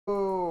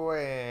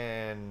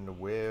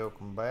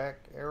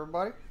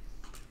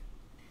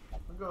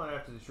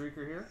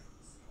Shrieker here,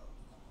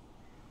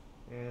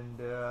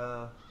 and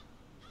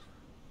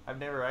I've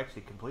never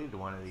actually completed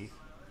one of these,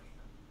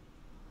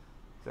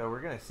 so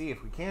we're gonna see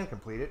if we can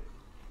complete it.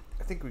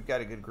 I think we've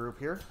got a good group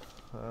here.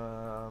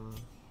 We'll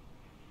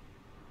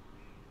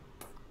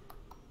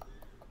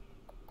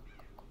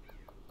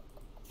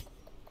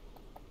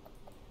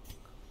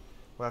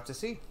have to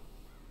see.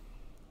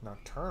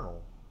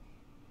 Nocturnal.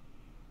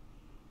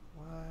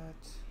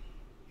 What?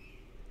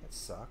 That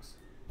sucks.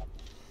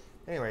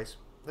 Anyways,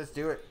 let's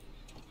do it.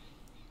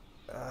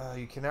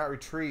 You cannot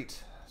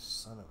retreat.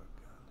 Son of a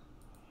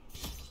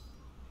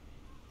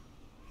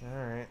gun.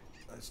 Alright,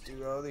 let's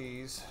do all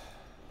these.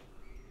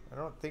 I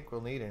don't think we'll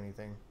need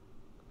anything.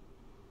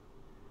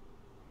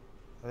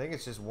 I think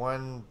it's just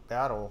one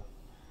battle.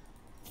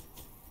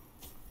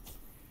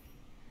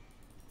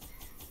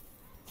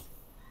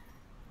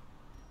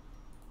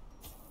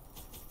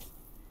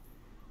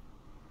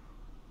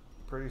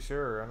 Pretty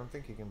sure. I don't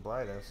think he can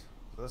blight us.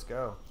 So let's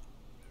go.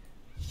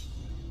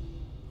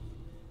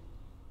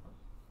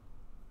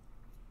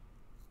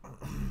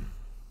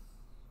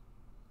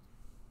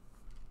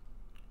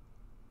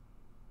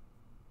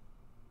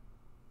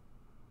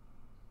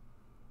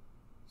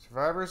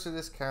 Survivors of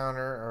this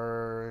counter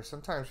are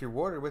sometimes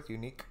rewarded with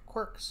unique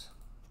quirks.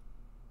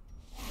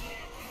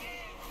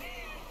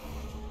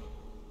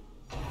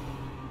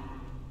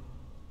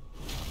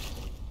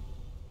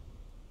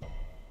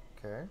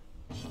 Okay.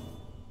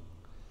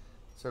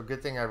 So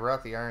good thing I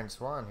brought the Iron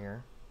Swan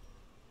here.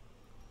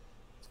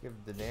 Let's give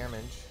it the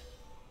damage.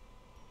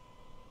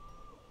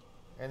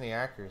 And the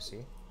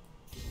accuracy.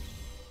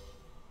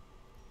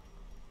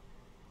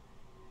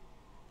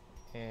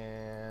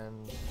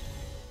 And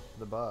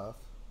the buff.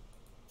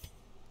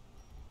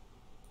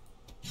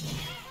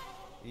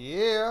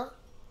 Yeah.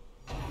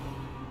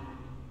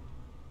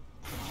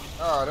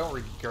 Oh, don't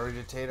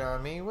regurgitate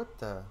on me. What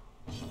the?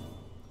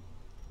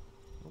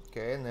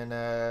 Okay, and then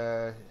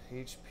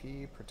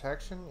HP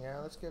protection. Yeah,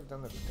 let's give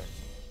them the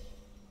protection.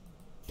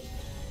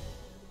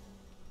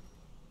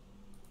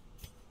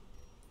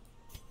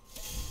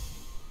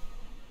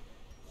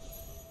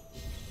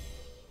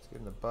 Let's give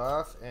them the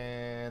buff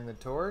and the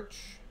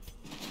torch.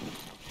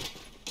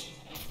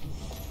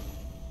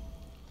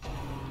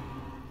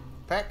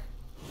 Peck.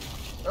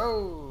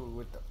 Oh,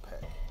 with the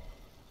peck.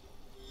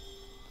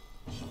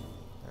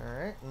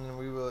 Alright, and then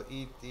we will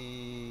eat the...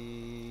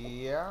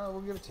 Yeah, we'll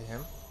give it to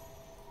him.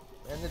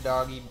 And the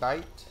doggy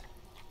bite.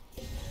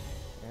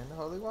 And the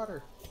holy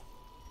water.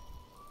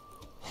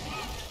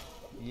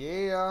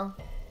 Yeah.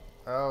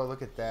 Oh,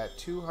 look at that.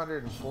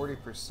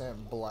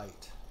 240%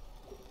 blight.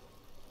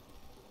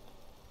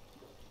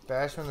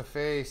 Bash him in the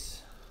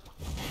face.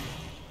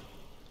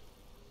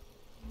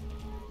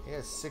 He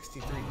has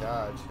 63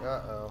 dodge.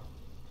 Uh-oh.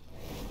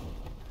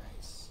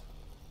 Nice.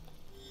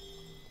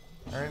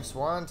 Iron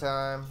Swan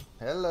time.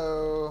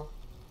 Hello.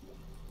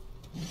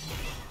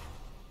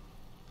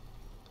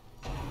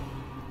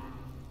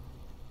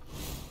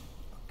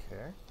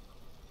 Okay.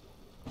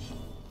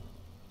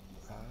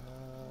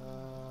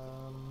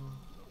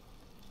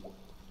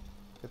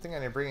 Good thing I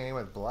didn't bring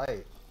anyone with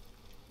blight.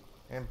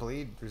 And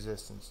bleed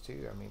resistance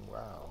too. I mean,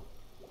 wow.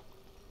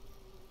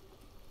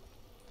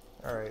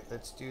 Alright,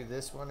 let's do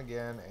this one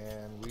again,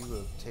 and we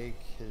will take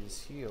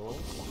his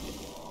heals.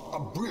 A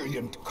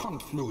brilliant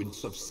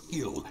confluence of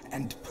skill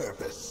and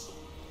purpose.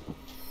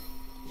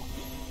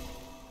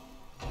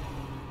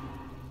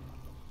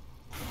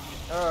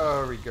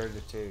 Oh,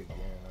 regurgitated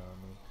again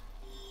on me.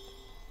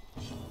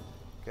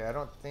 Okay, I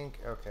don't think...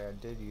 Okay, I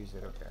did use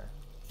it, okay.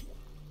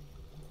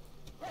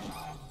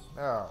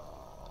 Oh.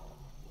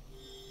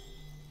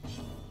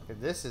 Okay,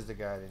 this is the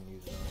guy I didn't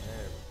use it on.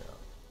 There we go.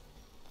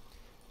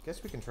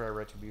 Guess we can try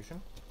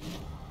Retribution.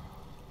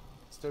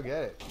 Still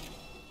get it.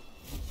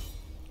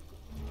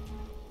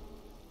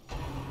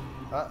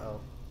 Uh-oh.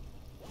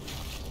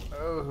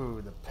 Oh,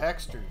 the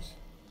Pexters.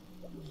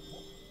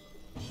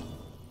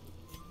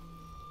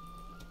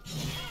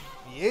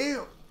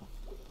 Yeah.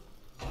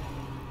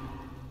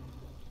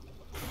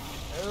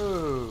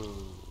 Oh.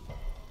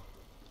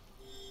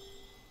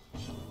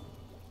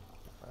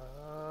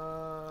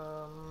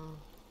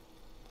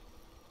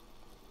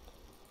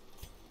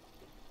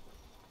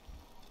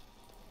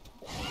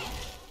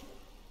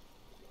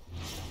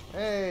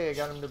 Hey, I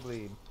got him to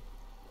bleed.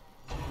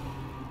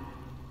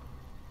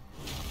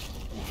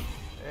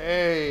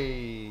 Hey,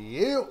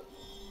 you.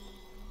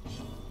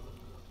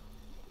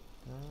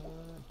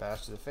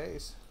 Bash to the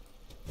face.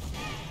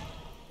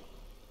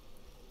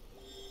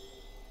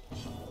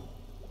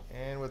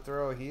 And we'll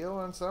throw a heal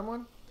on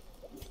someone.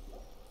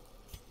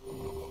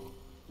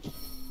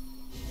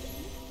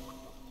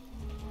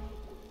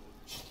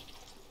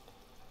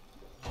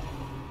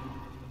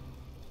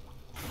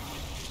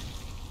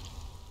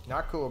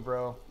 Not cool,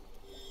 bro.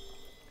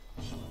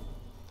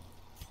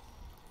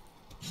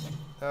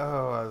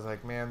 Oh, I was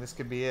like, man, this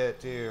could be it,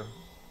 too.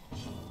 I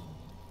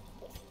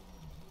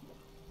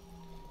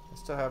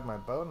still have my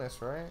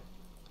bonus, right?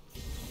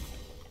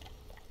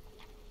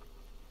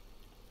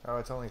 Oh,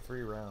 it's only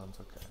 3 rounds,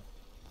 okay.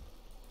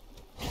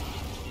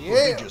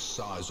 Yeah! Prodigious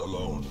size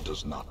alone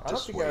does not I don't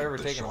think I've dissuade ever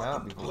the taken him out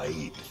sharpened before.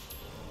 blade.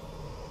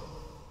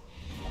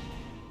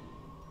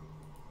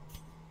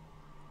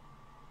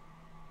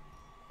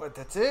 But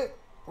that's it.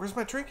 Where's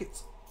my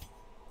trinkets?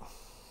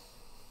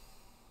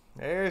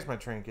 There's my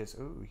trinkets.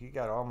 Ooh, he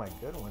got all my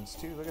good ones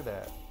too. Look at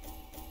that.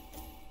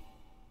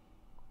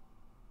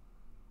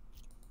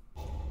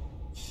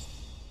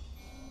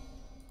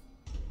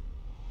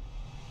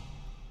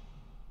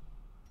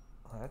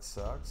 Oh, that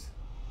sucks.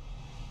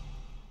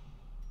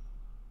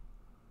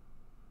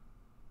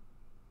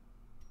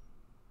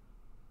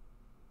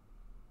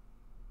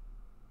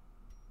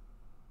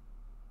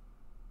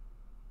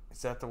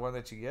 Is that the one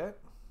that you get?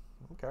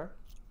 Okay.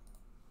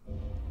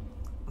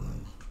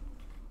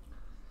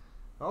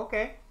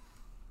 Okay.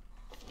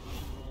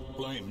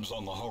 Flames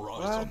on the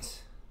horizon.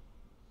 What?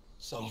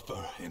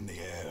 Sulfur in the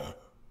air.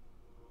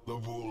 The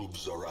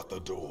wolves are at the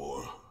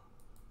door.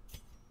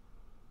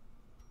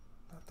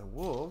 Not the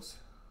wolves.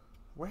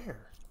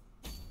 Where?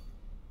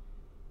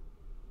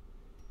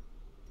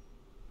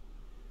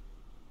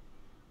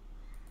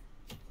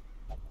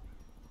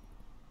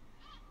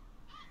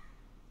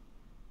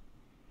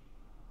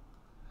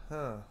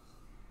 Huh.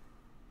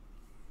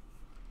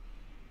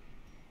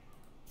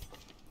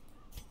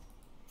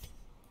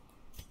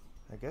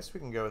 I guess we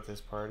can go with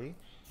this party.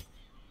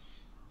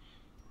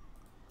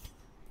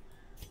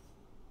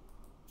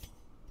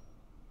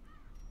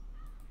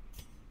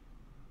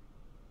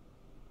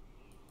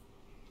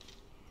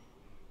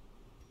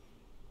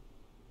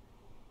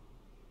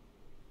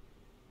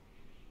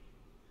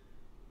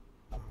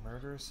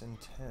 Murderous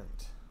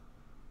intent.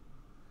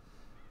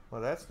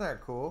 Well, that's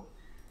not cool.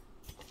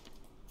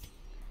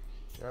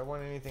 Do I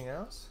want anything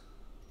else?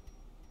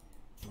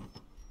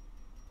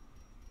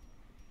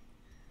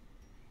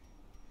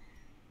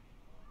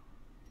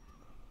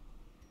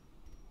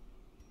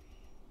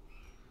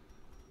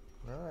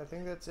 No, I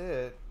think that's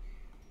it.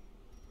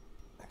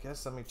 I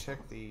guess let me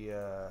check the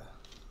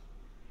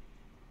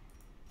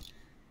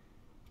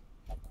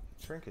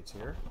trinkets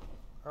here.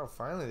 Oh,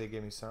 finally they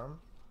gave me some.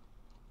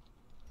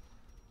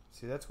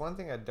 See, that's one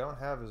thing I don't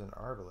have is an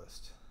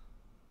arbalist.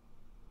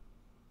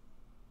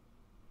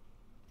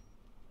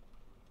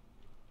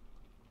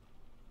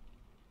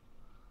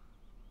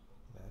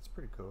 That's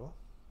pretty cool.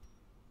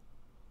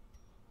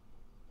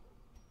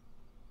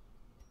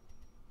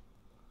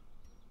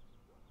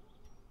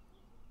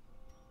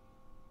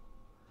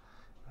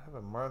 I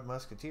don't have a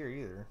musketeer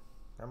either.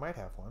 I might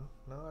have one.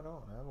 No, I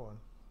don't have one.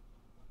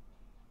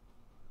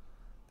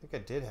 I think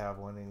I did have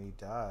one and he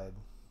died.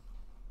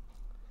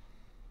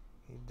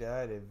 He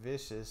died a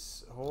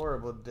vicious,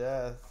 horrible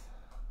death.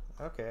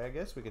 Okay, I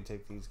guess we can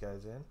take these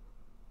guys in.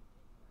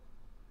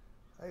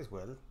 As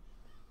well.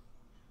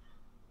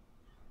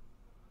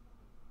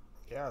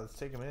 Yeah, let's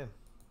take them in.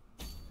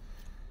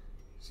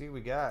 See what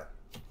we got.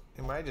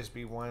 It might just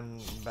be one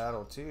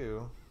battle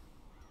too.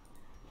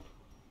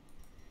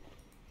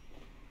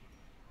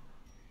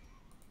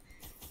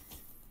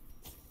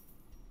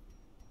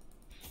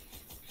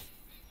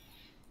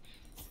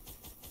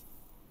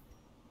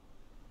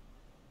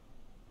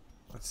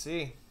 Let's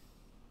see.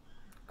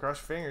 Cross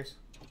your fingers.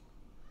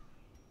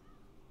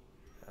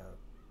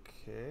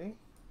 Okay.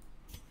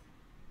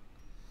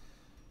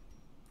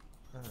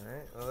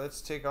 Alright, well let's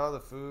take all the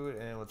food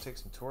and we'll take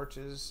some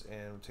torches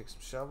and we'll take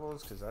some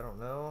shovels because I don't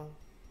know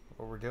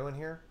what we're doing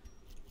here.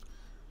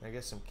 I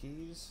guess some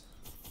keys.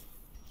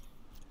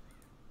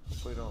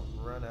 Hopefully we don't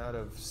run out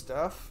of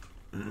stuff.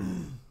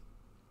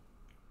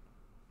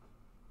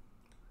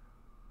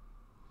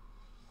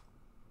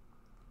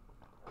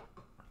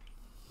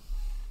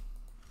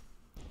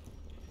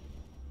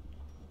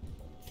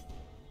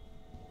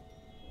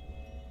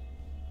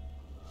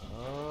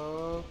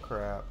 Oh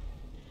crap.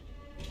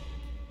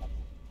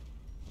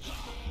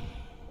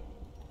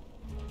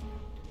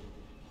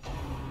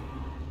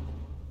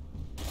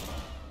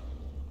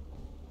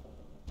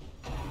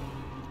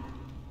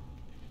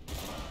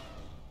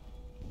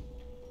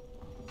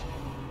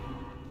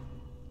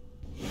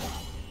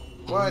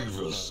 What?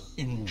 Grievous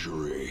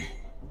injury.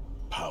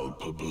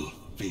 Palpable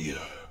fear.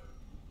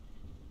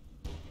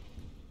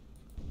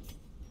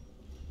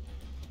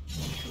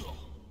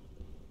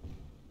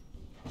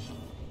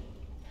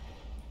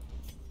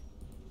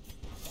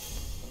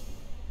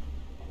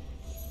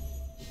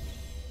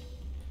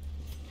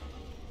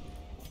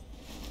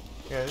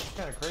 Yeah, this is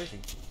kind of crazy.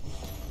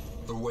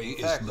 The way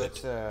is lit.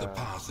 The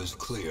path is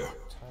clear.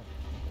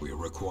 We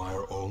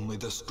require only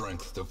the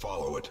strength to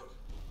follow it.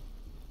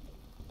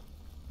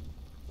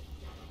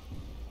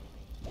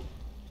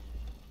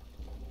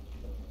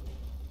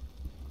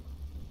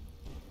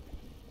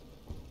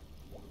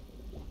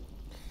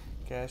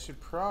 Okay, I should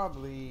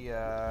probably,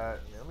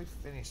 let me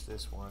finish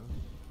this one.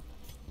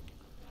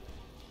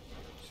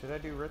 Should I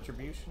do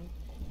retribution?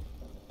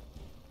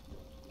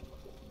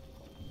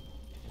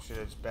 Or should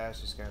I just bash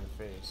this guy in the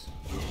face?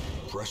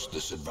 Press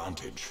this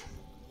advantage.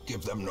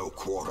 Give them no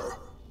quarter.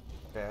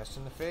 Bashed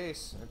in the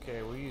face.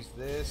 Okay, we'll use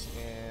this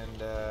and,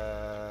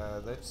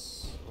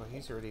 let's, well,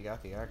 he's already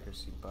got the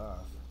accuracy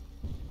buff.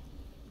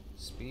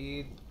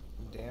 Speed,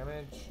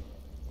 damage,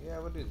 Yeah,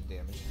 we'll do the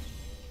damage.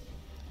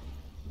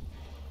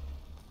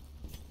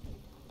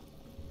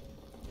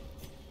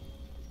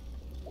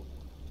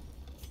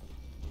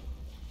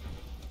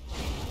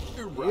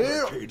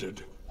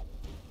 Eradicated.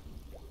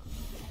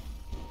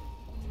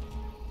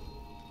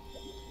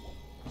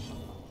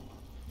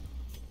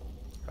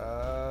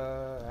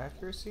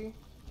 Accuracy?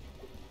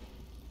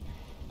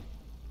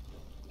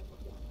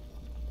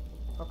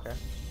 Okay.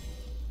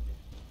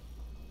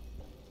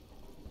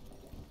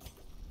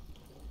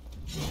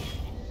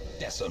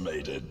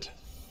 Decimated.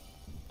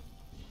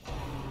 I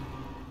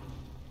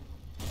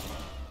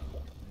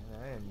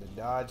am the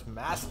dodge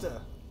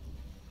master.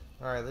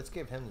 Alright, let's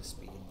give him the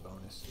speed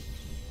bonus.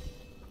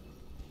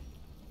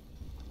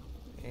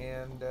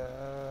 And,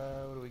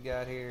 what do we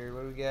got here?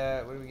 What do we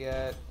got? What do we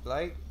got?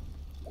 Light?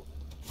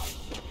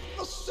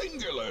 A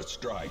singular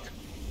strike.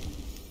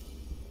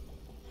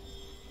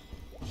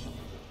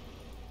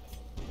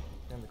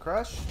 And the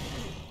crush?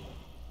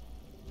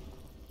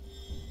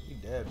 You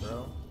dead,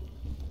 bro.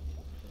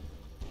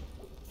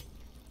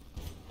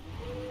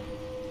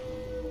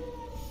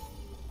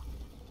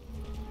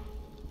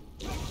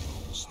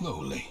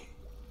 Slowly,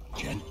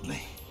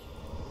 gently.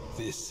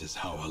 This is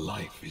how a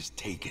life is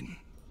taken.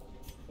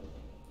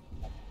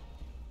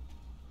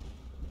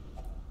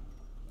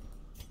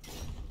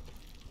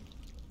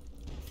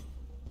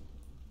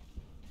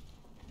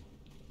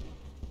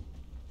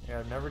 Yeah,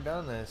 I've never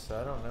done this, so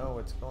I don't know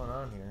what's going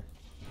on here.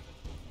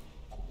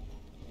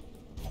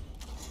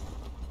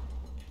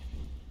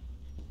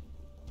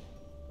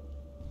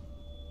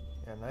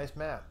 Yeah, nice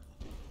map.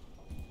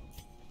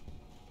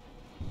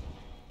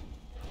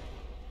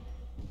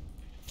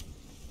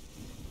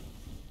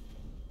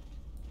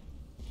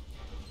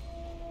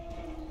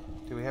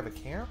 Do we have a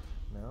camp?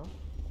 No.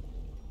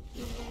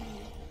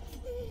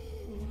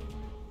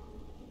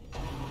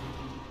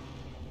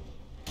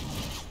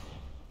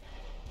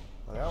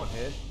 Well, that one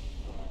hit.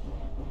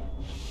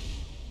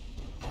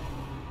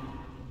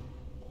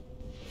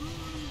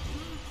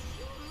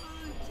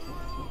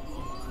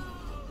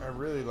 I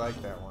really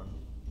like that one.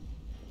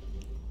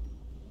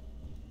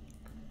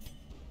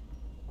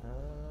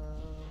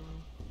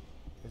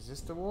 Is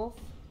this the wolf?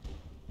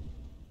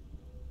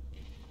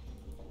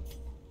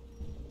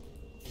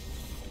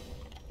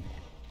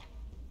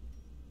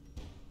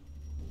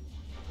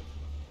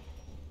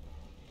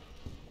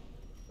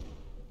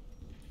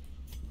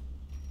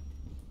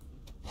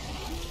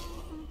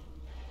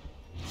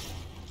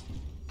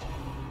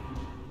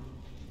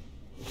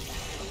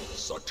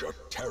 Such a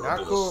terrible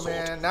Not cool, assault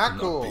man. Not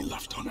cool. cannot be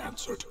left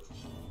unanswered.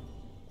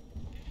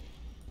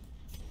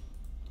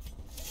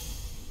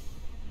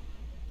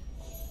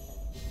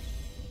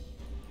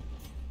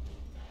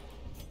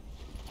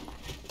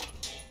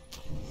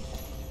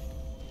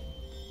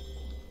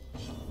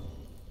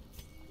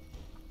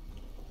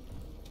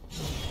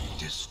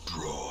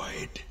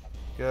 Destroyed.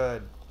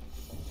 Good.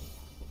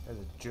 That's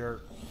a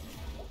jerk.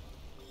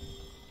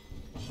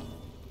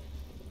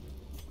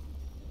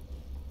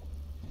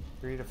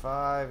 Three to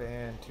 5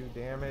 and 2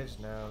 damage.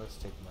 Now let's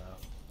take him out.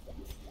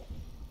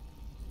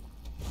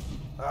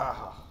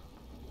 Ah.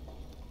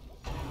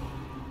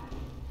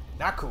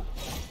 Not cool.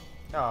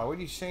 Oh, what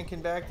are you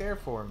shanking back there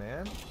for,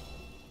 man?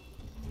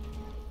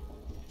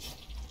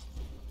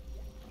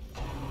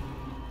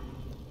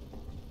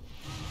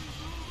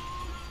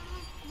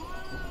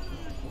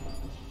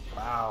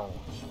 Wow.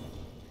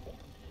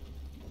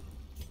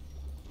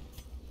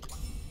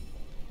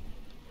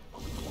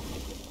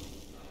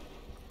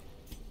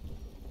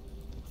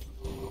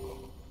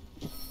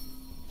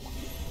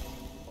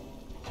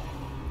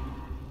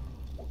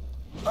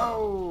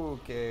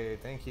 Okay,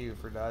 thank you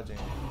for dodging.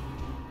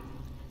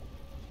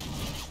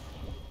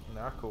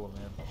 Not cool,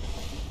 man.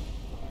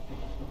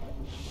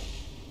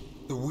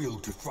 The will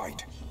to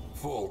fight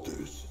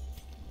falters.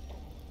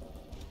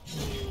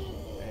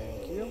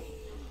 Thank you.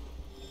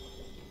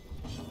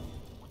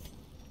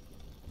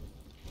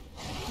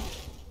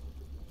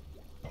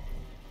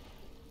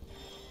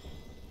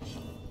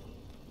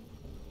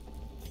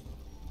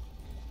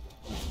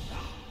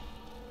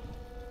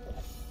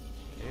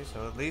 Okay,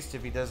 so at least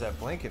if he does that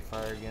blanket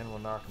fire again, we'll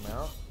knock him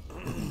out.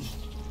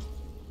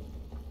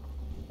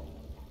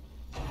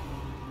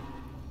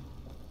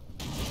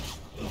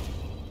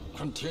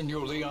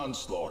 Continue the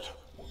onslaught.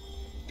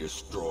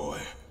 Destroy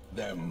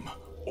them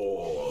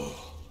all.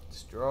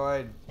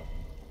 Destroyed.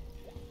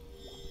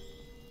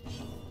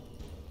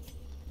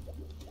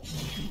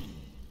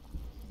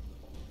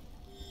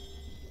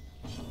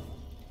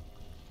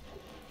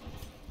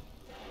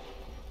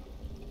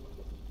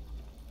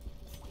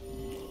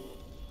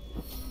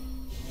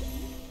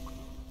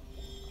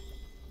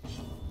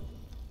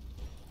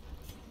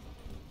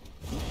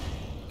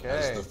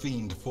 As the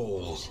fiend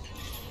falls,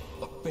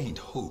 a faint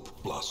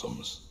hope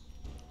blossoms.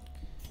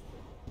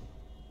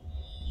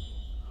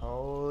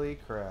 Holy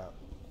crap.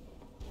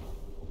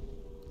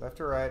 Left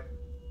or right?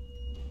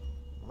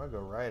 I'm gonna go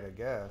right, I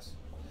guess.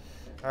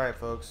 Alright,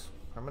 folks.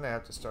 I'm gonna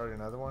have to start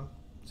another one.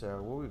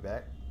 So we'll be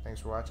back. Thanks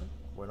for watching.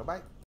 Bueno, bye.